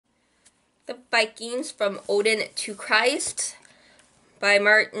The Vikings from Odin to Christ by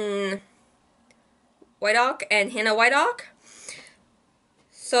Martin Whiteock and Hannah Whiteock.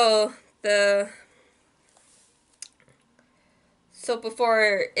 So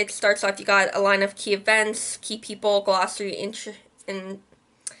before it starts off, you got a line of key events, key people, glossary,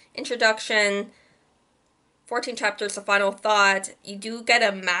 introduction, 14 chapters of final thought. You do get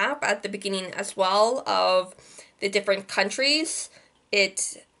a map at the beginning as well of the different countries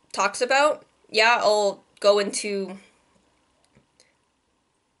it talks about. Yeah, I'll go into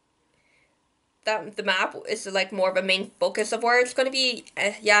that. The map is like more of a main focus of where it's going to be.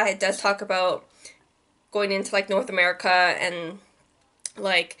 Yeah, it does talk about going into like North America and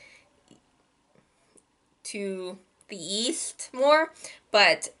like to the east more,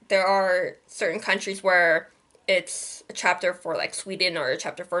 but there are certain countries where it's a chapter for like Sweden or a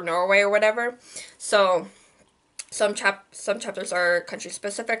chapter for Norway or whatever. So some chapters are country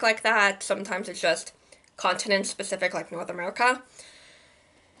specific like that. Sometimes it's just continent specific like North America.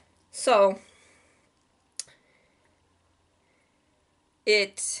 So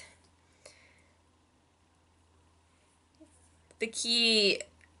it the key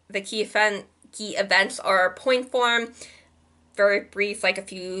events are point form, very brief, like a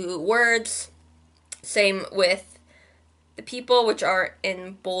few words. Same with the people, which are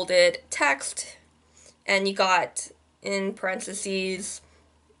in bolded text, and you got in parentheses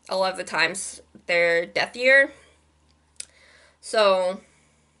a lot of the times their death year. So,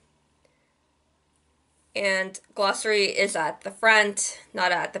 and glossary is at the front,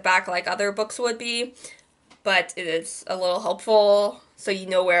 not at the back like other books would be, but it is a little helpful so you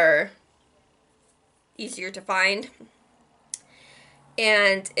know where, easier to find.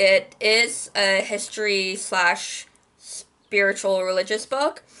 And it is a history / spiritual religious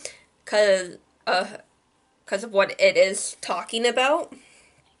book because of what it is talking about.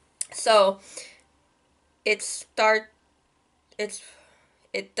 So it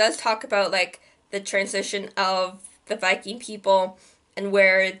does talk about like the transition of the Viking people and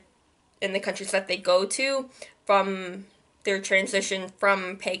where in the countries that they go to from their transition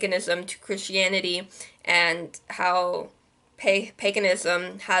from paganism to Christianity, and how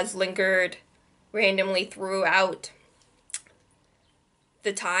paganism has lingered randomly throughout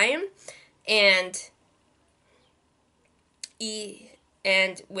the time, and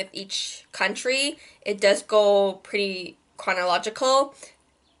with each country it does go pretty chronological.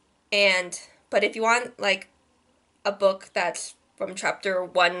 But if you want like a book that's from chapter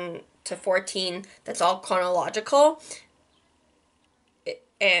 1 to 14 that's all chronological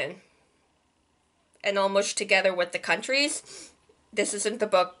and all mushed together with the countries, this isn't the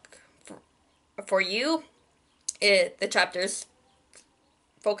book for you. The chapters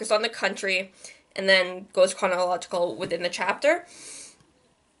focus on the country and then goes chronological within the chapter.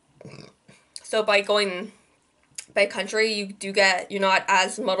 So by going by country, you're not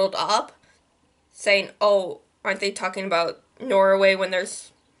as muddled up, saying, oh, aren't they talking about Norway when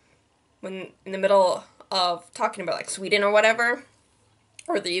in the middle of talking about like Sweden or whatever,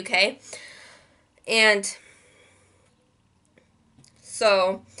 or the UK. And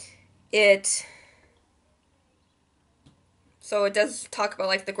so it does talk about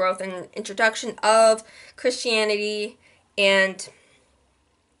like the growth and introduction of Christianity, and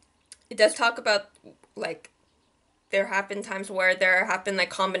it does talk about like there have been times where there have been like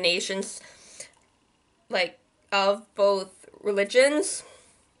combinations like of both religions.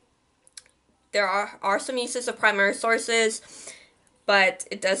 There are some uses of primary sources, but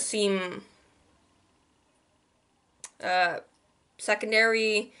it does seem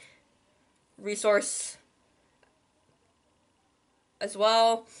secondary resource as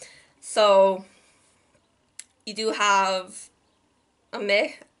well. So you do have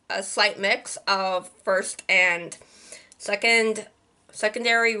a slight mix of first and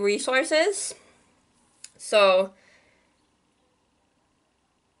secondary resources. So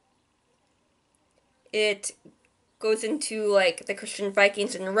it goes into like the Christian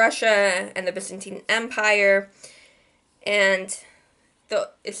Vikings in Russia and the Byzantine Empire, and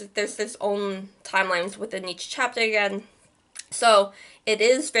there's its own timelines within each chapter again. So it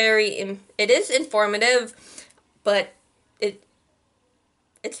is informative, but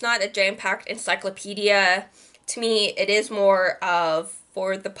it's not a jam-packed encyclopedia. To me, it is more of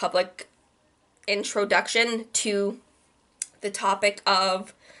for the public introduction to the topic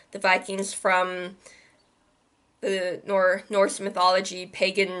of the Vikings from the Norse mythology,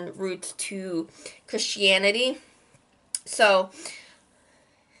 pagan roots to Christianity. So,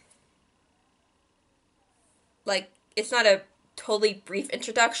 like, it's not a totally brief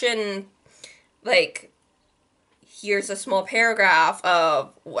introduction. Like, here's a small paragraph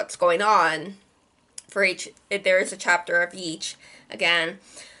of what's going on for each. There is a chapter of each again.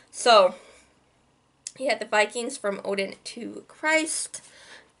 So he had the Vikings from Odin to Christ.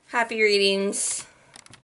 Happy readings.